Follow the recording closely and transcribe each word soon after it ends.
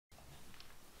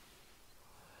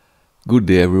Good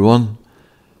day, everyone.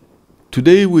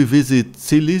 Today we visit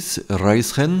Zillis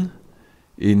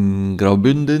in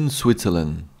Graubünden,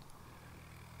 Switzerland.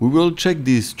 We will check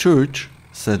this church,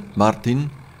 St. Martin,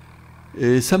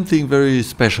 something very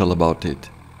special about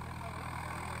it.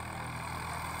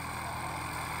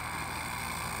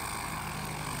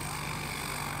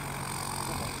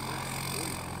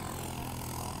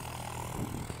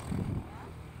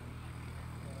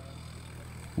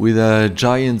 With a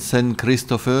giant St.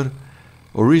 Christopher,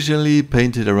 originally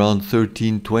painted around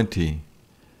 1320.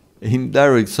 In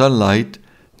direct sunlight,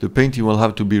 the painting will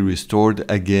have to be restored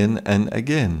again and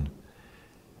again.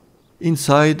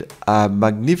 Inside, a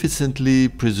magnificently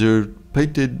preserved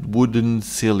painted wooden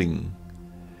ceiling.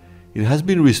 It has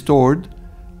been restored,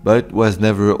 but was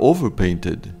never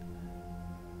overpainted.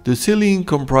 The ceiling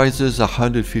comprises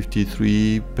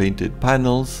 153 painted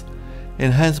panels,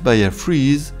 enhanced by a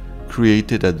frieze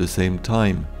created at the same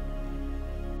time.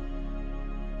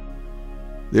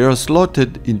 They are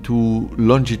slotted into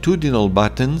longitudinal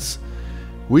battens,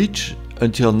 which,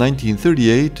 until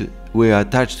 1938, were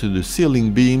attached to the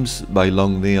ceiling beams by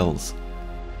long nails.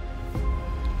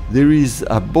 There is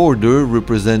a border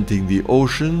representing the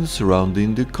ocean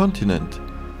surrounding the continent,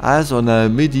 as on a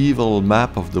medieval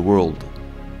map of the world.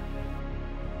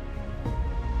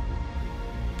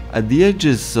 At the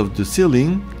edges of the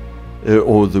ceiling,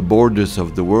 or the borders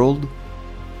of the world,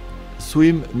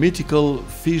 swim mythical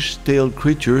fish-tailed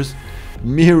creatures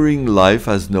mirroring life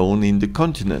as known in the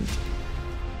continent.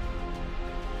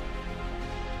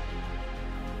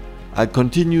 A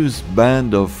continuous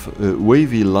band of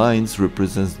wavy lines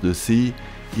represents the sea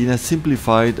in a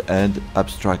simplified and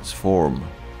abstract form.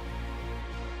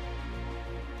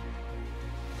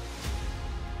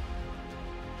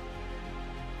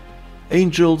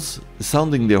 Angels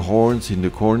sounding their horns in the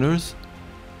corners,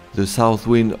 the south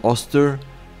wind Oster,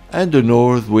 and the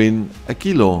north wind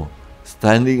Aquilo,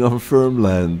 standing on firm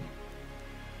land.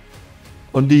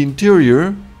 On the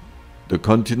interior, the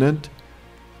continent,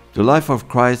 the life of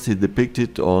Christ is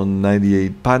depicted on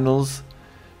 98 panels.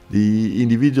 The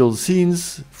individual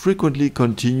scenes frequently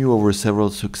continue over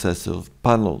several successive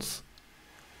panels.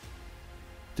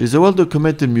 There is a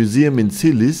well-documented museum in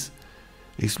Zillis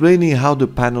explaining how the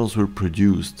panels were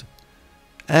produced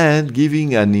and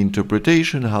giving an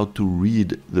interpretation how to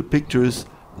read the pictures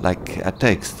like a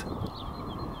text.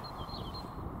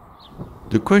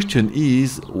 The question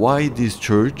is, why this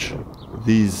church,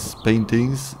 these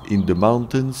paintings in the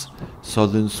mountains,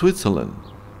 southern Switzerland?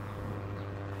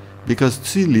 Because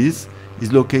Zillis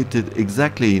is located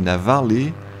exactly in a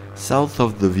valley south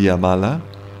of the Via Mala.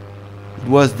 It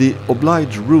was the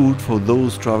obliged route for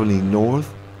those traveling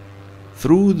north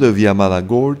through the Via Mala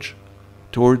Gorge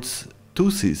towards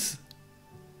Tussis.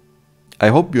 I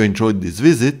hope you enjoyed this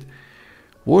visit.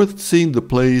 Worth seeing the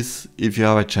place if you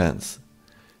have a chance.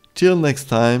 Till next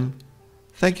time,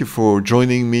 thank you for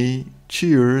joining me.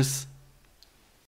 Cheers!